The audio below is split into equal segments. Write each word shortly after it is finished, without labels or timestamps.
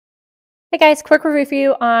Hey guys, quick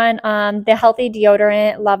review on the healthy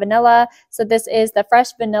deodorant La Vanilla. So this is the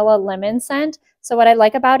fresh vanilla lemon scent. So what I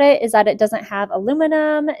like about it is that it doesn't have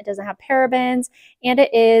aluminum, it doesn't have parabens, and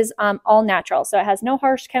it is all natural. So it has no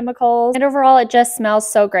harsh chemicals, and overall it just smells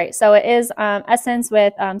so great. So it is essence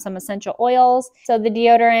with some essential oils. So the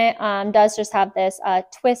deodorant does just have this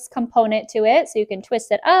twist component to it, so you can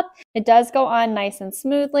twist it up. It does go on nice and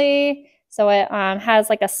smoothly. So it has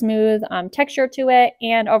like a smooth texture to it,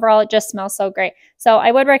 and overall it just smells so great. So I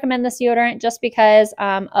would recommend this deodorant just because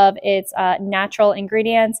of its natural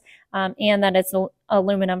ingredients and that it's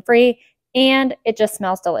aluminum free, and it just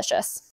smells delicious.